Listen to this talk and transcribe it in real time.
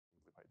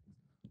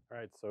All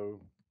right, so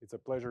it's a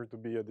pleasure to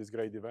be at this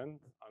great event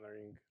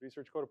honoring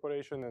Research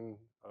Corporation and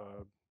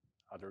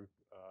other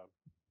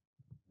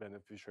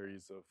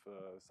beneficiaries of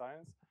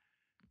science.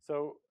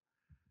 So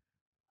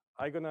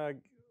I'm gonna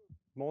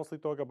mostly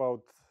talk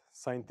about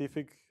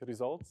scientific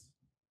results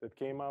that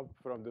came up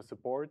from the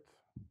support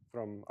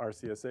from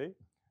RCSA,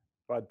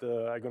 but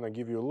I'm gonna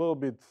give you a little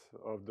bit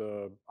of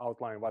the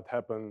outline, what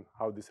happened,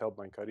 how this helped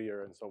my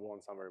career, and so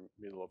on, somewhere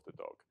middle of the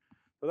talk.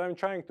 What I'm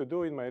trying to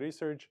do in my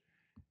research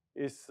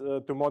is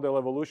to model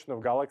evolution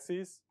of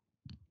galaxies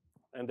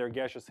and their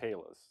gaseous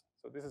halos.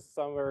 So this is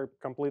somewhere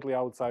completely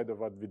outside of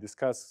what we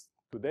discussed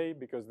today,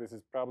 because this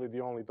is probably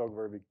the only talk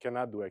where we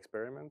cannot do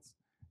experiments.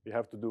 We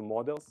have to do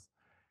models,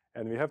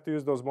 and we have to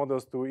use those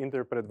models to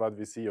interpret what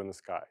we see on the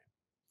sky.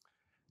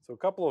 So a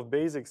couple of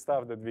basic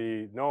stuff that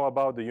we know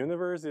about the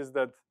universe is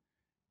that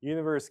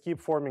universe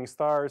keep forming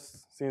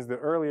stars since the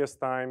earliest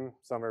time,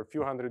 somewhere a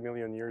few 100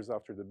 million years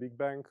after the Big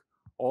Bang,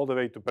 all the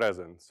way to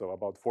present, so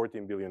about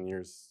 14 billion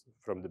years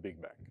from the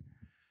Big Bang.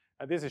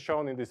 And this is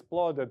shown in this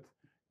plot that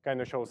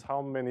kind of shows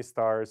how many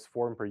stars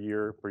form per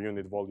year per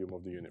unit volume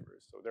of the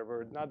universe. So there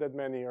were not that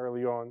many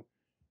early on.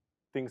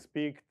 Things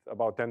peaked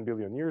about 10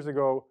 billion years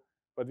ago,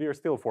 but we are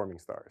still forming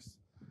stars.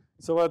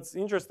 So what's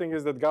interesting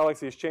is that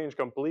galaxies changed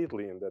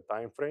completely in that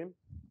time frame.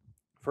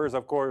 First,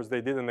 of course,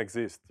 they didn't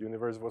exist. The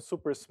universe was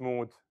super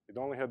smooth. It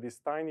only had these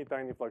tiny,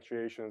 tiny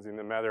fluctuations in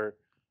the matter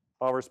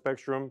power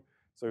spectrum.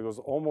 So it was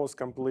almost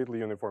completely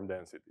uniform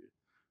density.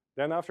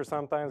 Then after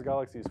some time,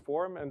 galaxies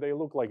form and they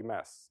look like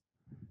mess.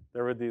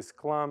 There were these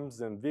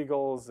clumps and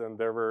wiggles, and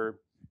there were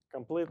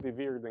completely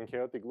weird and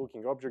chaotic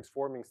looking objects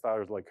forming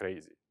stars like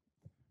crazy.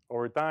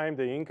 Over time,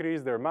 they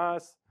increased their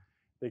mass.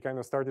 They kind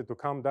of started to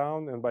come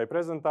down. And by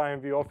present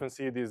time, we often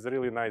see these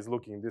really nice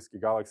looking disky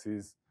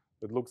galaxies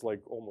that looks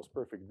like almost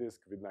perfect disk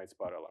with nice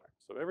parallax.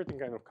 So everything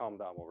kind of calmed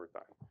down over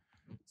time.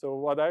 So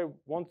what I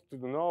wanted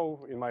to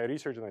know in my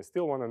research, and I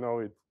still want to know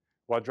it,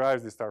 what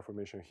drives the star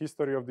formation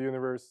history of the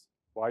universe?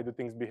 Why do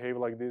things behave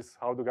like this?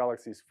 How do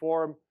galaxies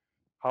form?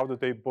 How do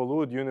they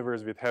pollute the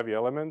universe with heavy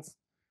elements?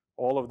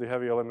 All of the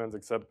heavy elements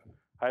except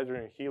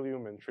hydrogen,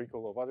 helium, and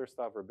trickle of other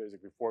stuff are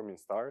basically forming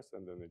stars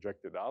and then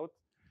ejected out.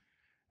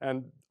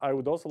 And I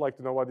would also like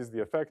to know what is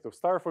the effect of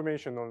star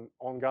formation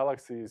on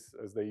galaxies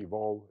as they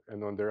evolve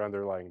and on their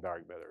underlying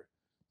dark matter.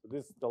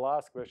 So the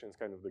last question is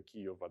kind of the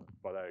key of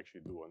what I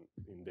actually do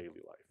in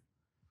daily life.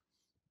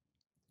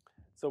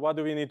 So what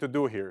do we need to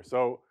do here?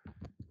 So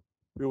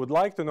we would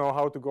like to know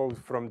how to go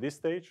from this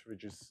stage,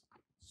 which is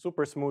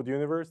super smooth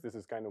universe. This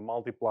is kind of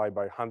multiplied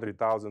by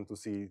 100,000 to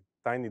see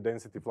tiny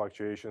density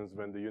fluctuations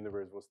when the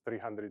universe was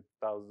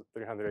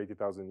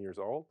 380,000 years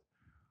old,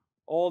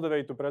 all the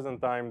way to present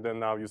time. Then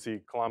now you see a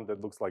clump that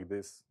looks like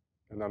this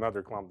and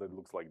another clump that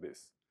looks like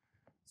this.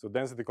 So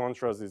density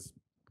contrast is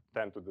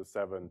 10 to the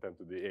 7, 10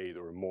 to the 8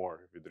 or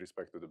more with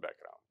respect to the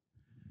background.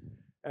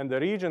 And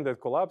the region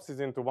that collapses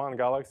into one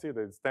galaxy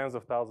that's tens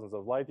of thousands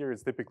of light years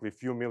is typically a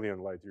few million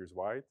light years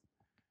wide.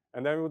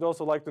 And then we would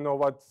also like to know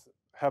what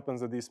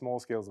happens at these small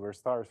scales where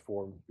stars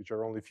form, which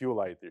are only a few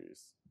light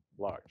years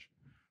large.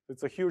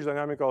 It's a huge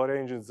dynamical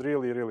range. It's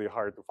really, really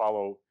hard to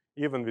follow,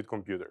 even with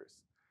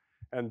computers.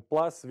 And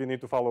plus, we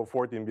need to follow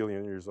 14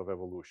 billion years of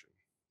evolution.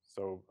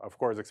 So, of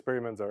course,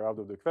 experiments are out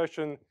of the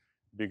question.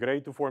 It'd be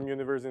great to form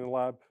universe in a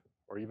lab,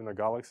 or even a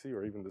galaxy,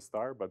 or even the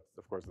star, but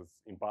of course, it's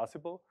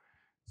impossible.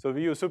 So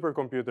we use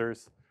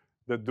supercomputers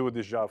that do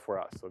this job for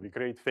us. So we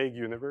create fake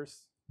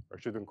universe, or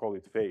shouldn't call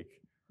it fake.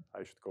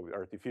 I should call it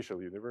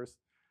artificial universe.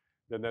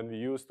 That then we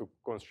use to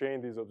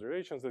constrain these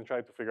observations and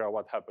try to figure out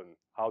what happened.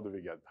 How do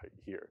we get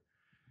here?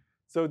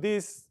 So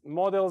these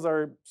models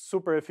are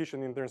super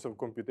efficient in terms of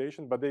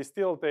computation, but they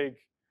still take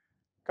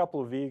a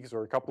couple of weeks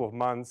or a couple of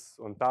months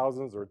on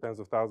thousands or tens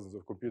of thousands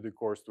of computing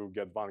cores to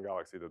get one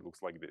galaxy that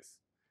looks like this.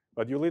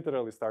 But you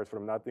literally start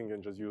from nothing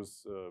and just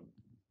use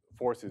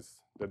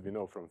forces that we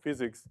know from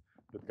physics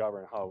that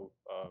govern how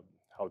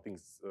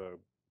things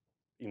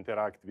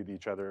interact with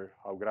each other,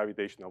 how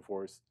gravitational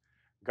force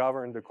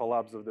govern the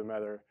collapse of the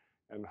matter,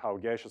 and how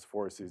gaseous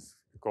forces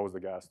cause the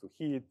gas to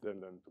heat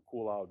and then to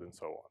cool out and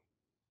so on.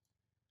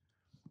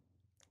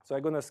 So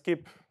I'm gonna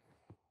skip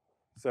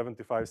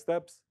 75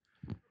 steps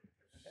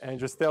and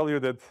just tell you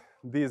that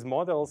these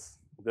models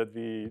that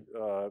we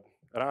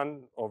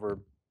run over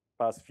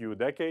past few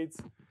decades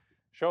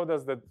showed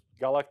us that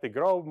galactic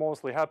growth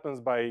mostly happens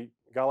by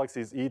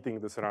galaxies eating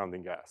the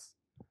surrounding gas.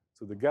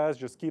 So the gas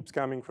just keeps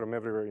coming from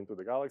everywhere into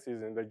the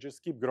galaxies, and they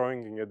just keep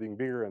growing and getting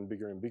bigger and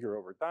bigger and bigger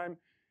over time.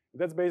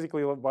 That's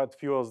basically what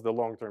fuels the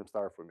long-term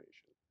star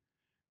formation.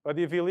 But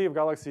if you leave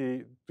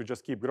galaxy to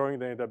just keep growing,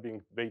 they end up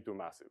being way too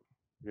massive.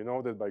 We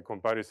know that by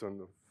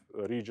comparison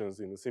of regions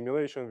in the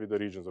simulation with the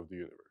regions of the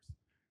universe.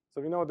 So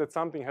we know that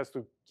something has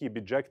to keep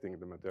ejecting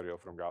the material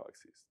from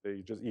galaxies.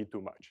 They just eat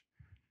too much.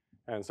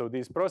 And so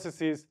these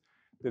processes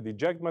that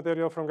eject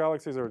material from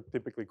galaxies are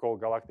typically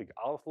called galactic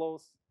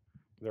outflows.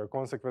 They're a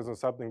consequence of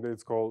something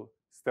that's called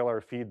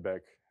stellar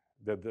feedback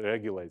that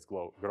regulates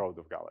growth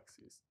of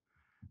galaxies.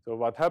 So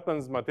what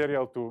happens,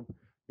 material to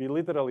we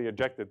literally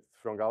ejected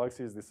from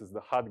galaxies. This is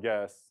the hot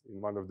gas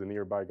in one of the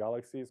nearby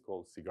galaxies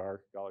called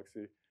Cigar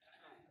Galaxy.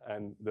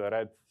 And the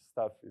red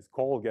stuff is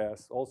cold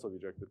gas, also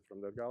ejected from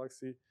that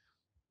galaxy.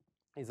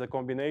 It's a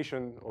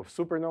combination of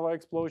supernova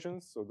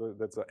explosions, so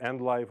that's the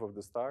end life of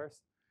the stars,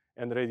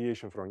 and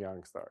radiation from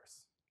young stars.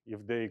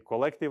 If they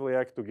collectively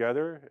act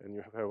together and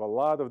you have a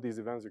lot of these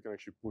events, you can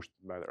actually push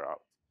the matter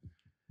out.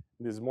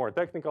 This is a more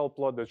technical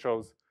plot that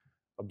shows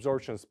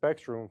absorption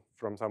spectrum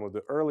from some of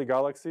the early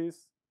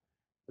galaxies.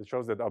 It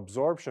shows that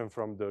absorption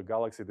from the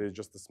galaxy that is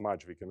just a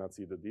smudge, we cannot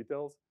see the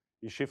details,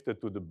 is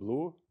shifted to the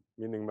blue,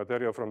 meaning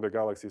material from the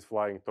galaxy is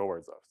flying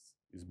towards us,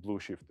 is blue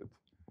shifted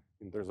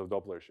in terms of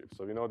Doppler shift.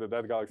 So we know that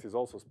that galaxy is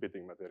also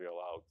spitting material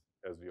out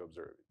as we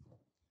observe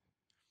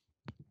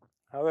it.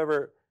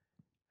 However,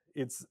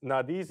 it's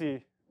not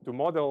easy to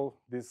model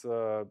this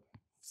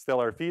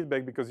stellar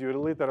feedback because you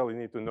literally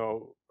need to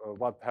know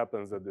what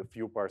happens at the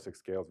few parsec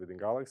scales within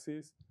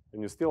galaxies.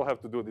 And you still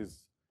have to do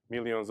this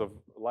millions of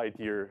light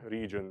year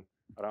region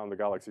around the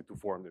galaxy to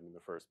form them in the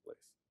first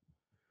place.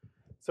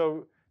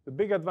 So the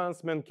big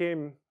advancement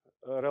came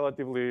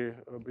relatively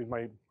in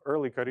my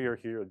early career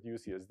here at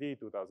UCSD,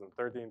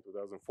 2013,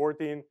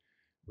 2014,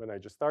 when I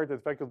just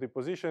started faculty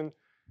position.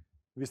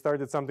 We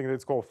started something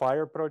that's called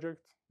FIRE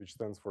project, which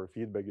stands for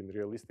Feedback in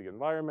Realistic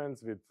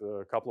Environments, with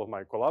a couple of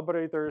my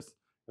collaborators.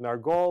 And our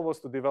goal was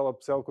to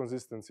develop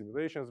cell-consistent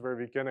simulations where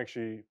we can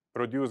actually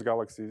produce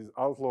galaxies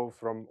outflow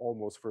from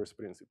almost first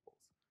principles.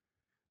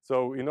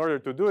 So in order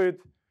to do it,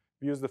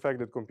 we use the fact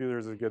that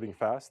computers are getting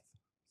fast.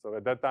 So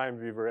at that time,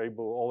 we were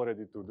able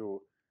already to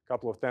do a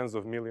couple of tens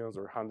of millions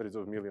or hundreds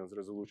of millions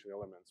resolution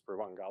elements per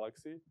one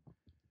galaxy.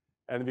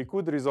 And we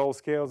could resolve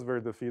scales where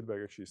the feedback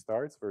actually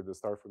starts, where the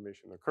star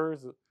formation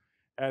occurs.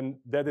 And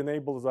that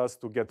enables us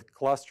to get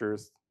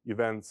clusters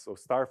events of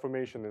star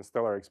formation and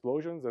stellar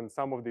explosions. And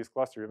some of these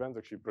cluster events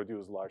actually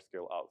produce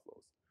large-scale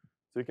outflows.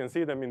 So you can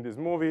see them in this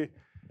movie.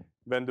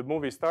 When the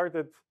movie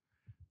started,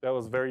 that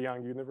was a very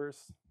young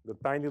universe. The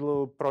tiny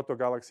little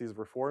proto-galaxies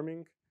were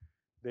forming.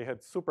 They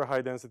had super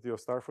high density of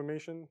star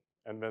formation.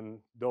 And when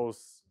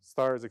those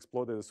stars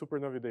exploded as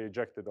supernovae, they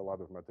ejected a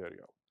lot of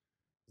material.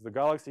 As the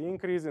galaxy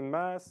increased in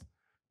mass,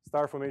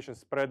 star formation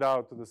spread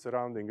out to the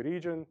surrounding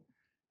region.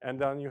 And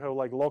then you have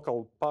like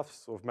local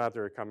puffs of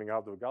matter coming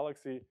out of the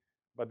galaxy,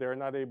 but they're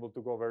not able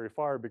to go very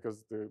far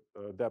because the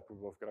depth of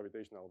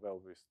gravitational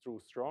well is too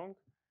strong.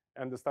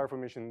 And the star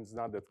formation is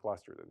not that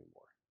clustered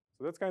anymore.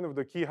 So that's kind of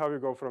the key how you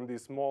go from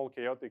these small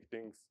chaotic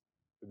things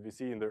that we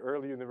see in the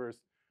early universe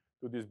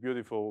to these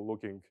beautiful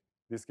looking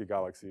disky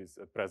galaxies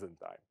at present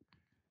time.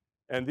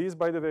 And these,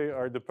 by the way,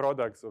 are the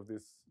products of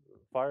this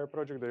FIRE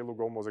project. They look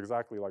almost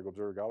exactly like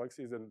observed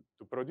galaxies. And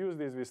to produce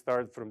these, we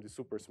start from the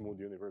super smooth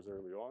universe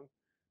early on.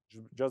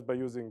 Just by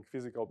using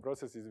physical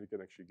processes, we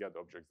can actually get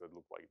objects that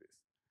look like this.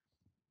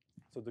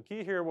 So the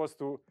key here was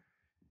to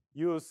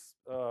use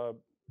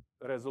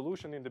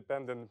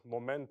resolution-independent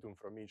momentum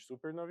from each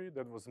supernovae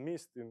that was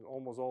missed in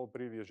almost all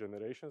previous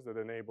generations that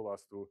enable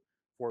us to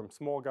form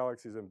small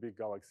galaxies and big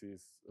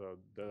galaxies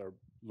that are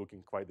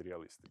looking quite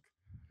realistic.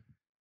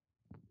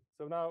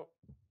 So now,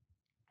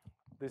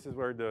 this is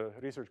where the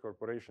research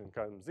corporation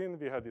comes in.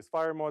 We had this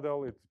FIRE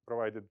model. It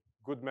provided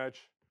good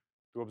match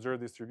to observe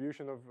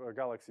distribution of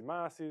galaxy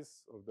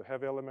masses, of the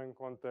heavy element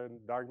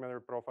content, dark matter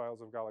profiles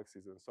of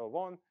galaxies, and so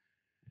on.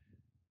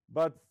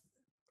 But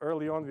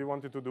early on, we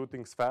wanted to do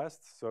things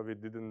fast, so we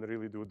didn't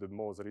really do the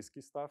most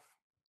risky stuff.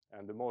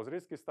 And the most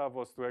risky stuff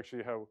was to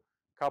actually have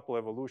a couple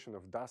evolution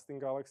of dusting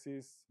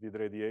galaxies with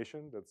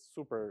radiation. That's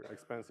super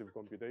expensive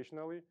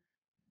computationally.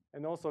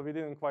 And also, we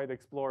didn't quite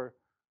explore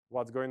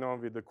what's going on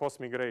with the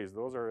cosmic rays.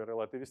 Those are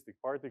relativistic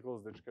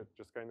particles that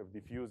just kind of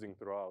diffusing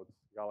throughout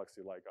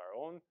galaxy like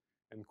our own,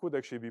 and could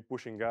actually be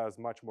pushing gas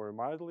much more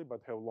mildly,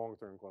 but have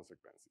long-term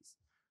consequences.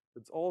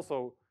 It's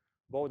also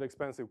both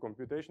expensive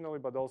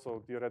computationally, but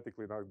also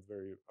theoretically not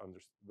very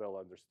well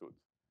understood.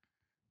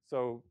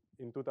 So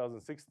in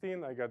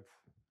 2016, I got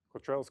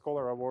Cottrell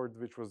Scholar Award,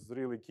 which was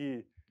really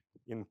key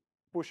in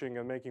pushing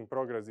and making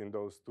progress in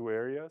those two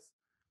areas.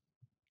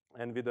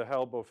 And with the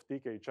help of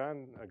T.K.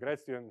 Chan, a grad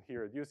student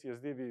here at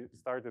UCSD, we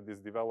started this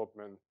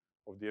development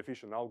of the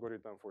efficient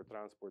algorithm for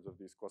transport of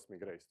these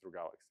cosmic rays through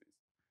galaxies.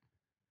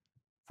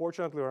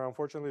 Fortunately or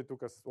unfortunately, it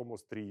took us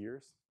almost 3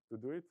 years to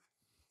do it.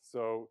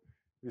 So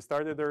we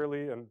started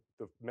early, and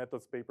the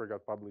methods paper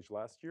got published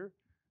last year.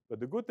 But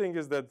the good thing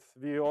is that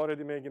we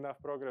already made enough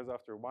progress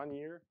after 1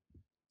 year,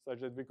 such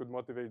that we could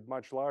motivate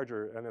much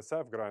larger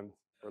NSF grant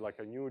for like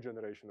a new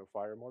generation of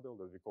FIRE model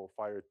that we call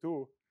FIRE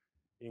 2,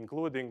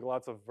 including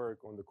lots of work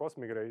on the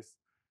cosmic rays.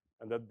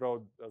 And that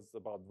brought us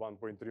about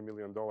 $1.3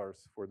 million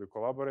for the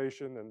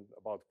collaboration and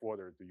about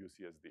quarter to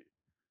UCSD.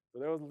 So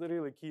that was a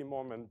really key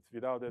moment.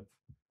 Without it,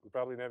 we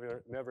probably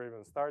never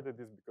even started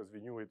this because we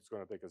knew it's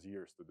going to take us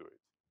years to do it.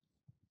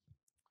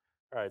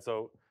 All right,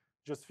 so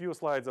just a few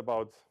slides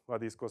about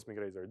what these cosmic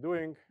rays are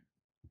doing.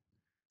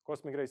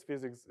 Cosmic rays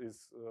physics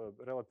is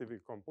relatively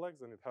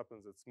complex, and it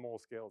happens at small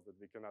scales that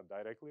we cannot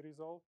directly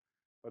resolve,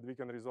 but we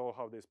can resolve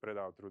how they spread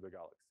out through the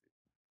galaxy.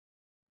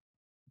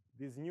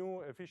 these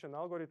new efficient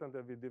algorithms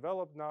that we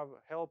developed now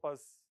help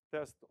us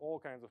test all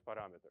kinds of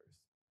parameters.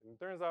 And it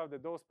turns out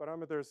that those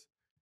parameters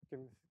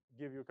can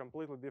give you a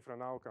completely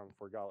different outcome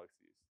for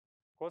galaxies.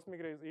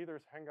 Cosmic rays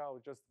either hang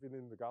out just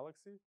within the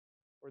galaxy,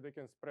 or they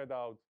can spread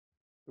out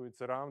to its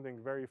surrounding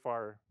very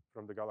far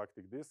from the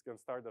galactic disk and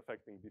start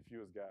affecting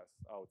diffuse gas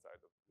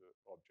outside of the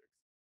objects.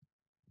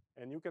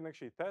 And you can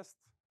actually test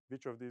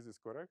which of these is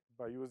correct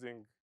by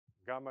using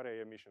gamma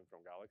ray emission from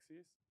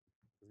galaxies.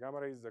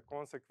 Gamma ray is a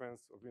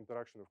consequence of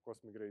interaction of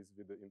cosmic rays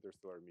with the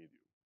interstellar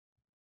medium.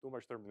 Too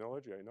much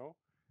terminology, I know.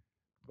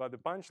 But the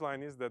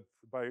punchline is that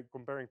by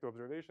comparing two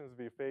observations,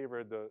 we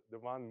favor the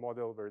one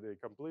model where they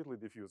completely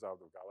diffuse out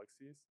of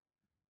galaxies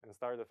and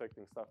start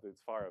affecting stuff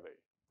that's far away,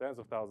 tens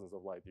of thousands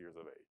of light years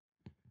away.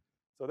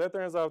 So that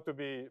turns out to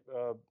be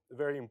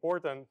very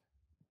important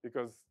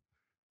because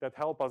that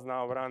helps us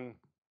now run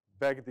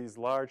back these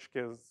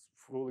large-scale,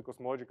 fully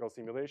cosmological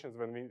simulations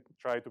when we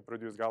try to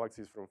produce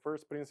galaxies from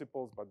first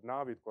principles, but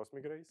now with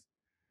cosmic rays.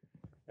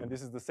 And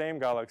this is the same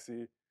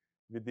galaxy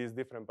with these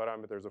different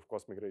parameters of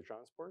cosmic ray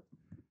transport.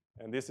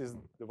 And this is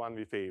the one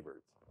we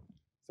favored.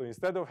 So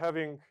instead of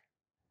having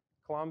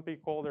clumpy,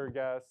 colder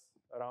gas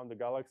around the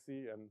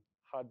galaxy and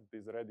hot,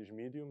 this reddish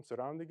medium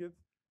surrounding it,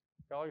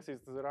 galaxy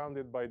is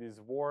surrounded by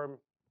this warm,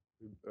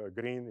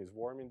 green is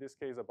warm in this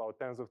case, about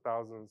tens of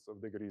thousands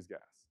of degrees gas.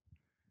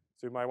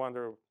 So you might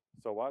wonder,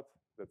 so what?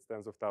 That's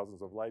tens of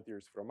thousands of light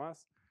years from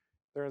us.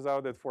 Turns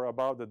out that for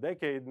about a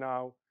decade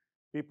now,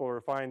 people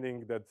are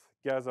finding that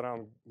gas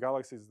around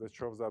galaxies that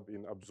shows up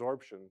in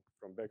absorption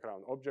from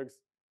background objects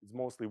is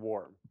mostly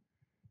warm.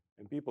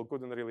 And people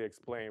couldn't really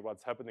explain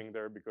what's happening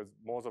there because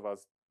most of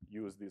us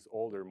use these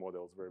older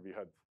models where we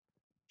had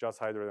just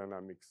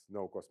hydrodynamics,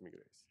 no cosmic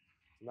rays.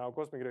 So now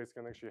cosmic rays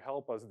can actually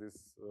help us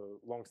this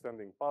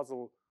long-standing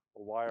puzzle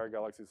of why are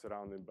galaxies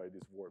surrounded by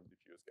this warm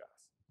diffuse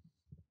gas.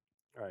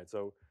 All right,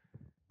 so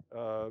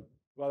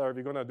what are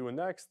we going to do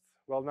next?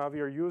 Well, now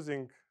we are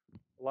using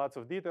lots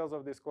of details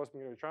of this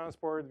cosmic ray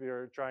transport. We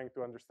are trying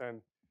to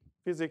understand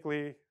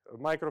physically,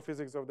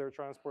 microphysics of their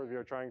transport. We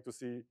are trying to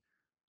see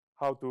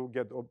how to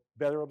get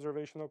better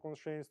observational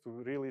constraints to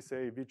really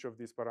say which of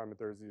these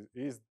parameters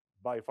is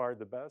by far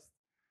the best.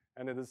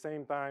 And at the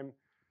same time,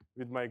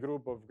 with my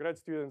group of grad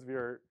students, we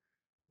are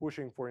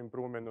pushing for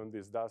improvement on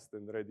this dust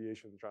and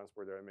radiation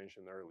transport that I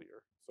mentioned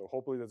earlier. So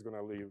hopefully that's going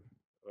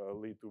to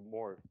lead to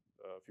more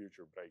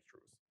future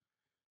breakthroughs.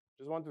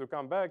 Just wanted to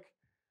come back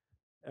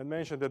and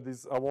mention that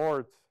this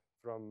award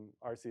from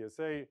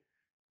RCSA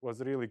was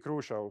really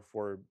crucial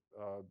for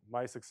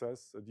my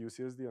success at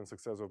UCSD and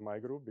success of my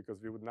group,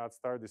 because we would not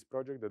start this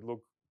project that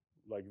looked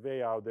like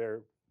way out there.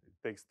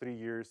 It takes 3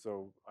 years,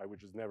 so I would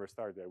just never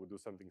start it. I would do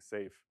something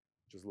safe,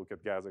 just look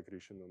at gas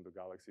accretion on the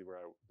galaxy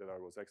that I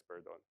was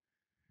expert on.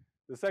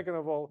 The second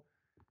of all,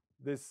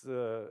 this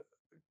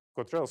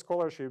Cottrell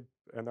Scholarship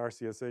and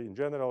RCSA in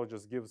general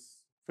just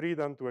gives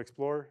freedom to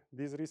explore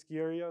these risky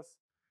areas.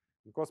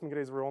 The cosmic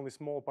rays were only a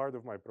small part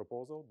of my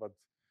proposal, but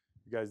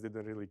you guys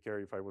didn't really care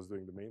if I was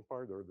doing the main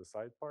part or the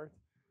side part.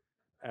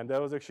 And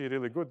that was actually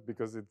really good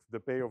because the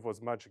payoff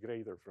was much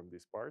greater from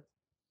this part.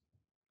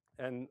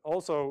 And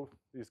also,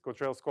 these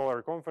Cottrell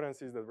Scholar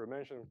conferences that were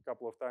mentioned a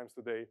couple of times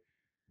today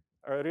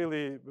are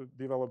really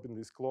developing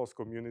this close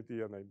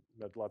community, and I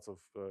met lots of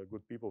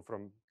good people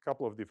from a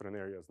couple of different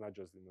areas, not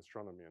just in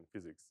astronomy and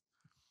physics.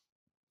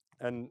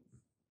 And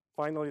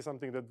finally,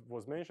 something that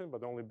was mentioned,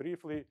 but only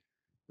briefly,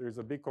 there's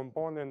a big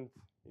component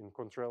in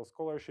Cottrell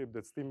Scholarship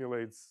that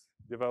stimulates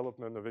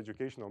development of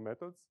educational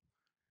methods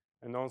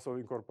and also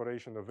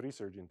incorporation of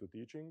research into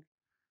teaching.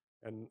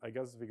 And I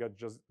guess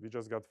we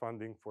just got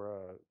funding for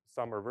a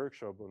summer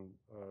workshop on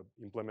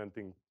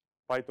implementing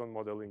Python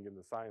modeling in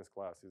the science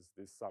classes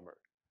this summer.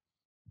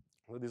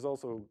 So this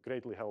also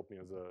greatly helped me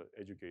as an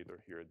educator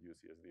here at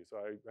UCSD. So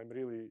I'm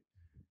really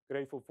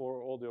grateful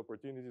for all the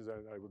opportunities,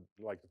 and I would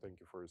like to thank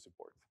you for your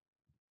support.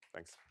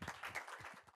 Thanks.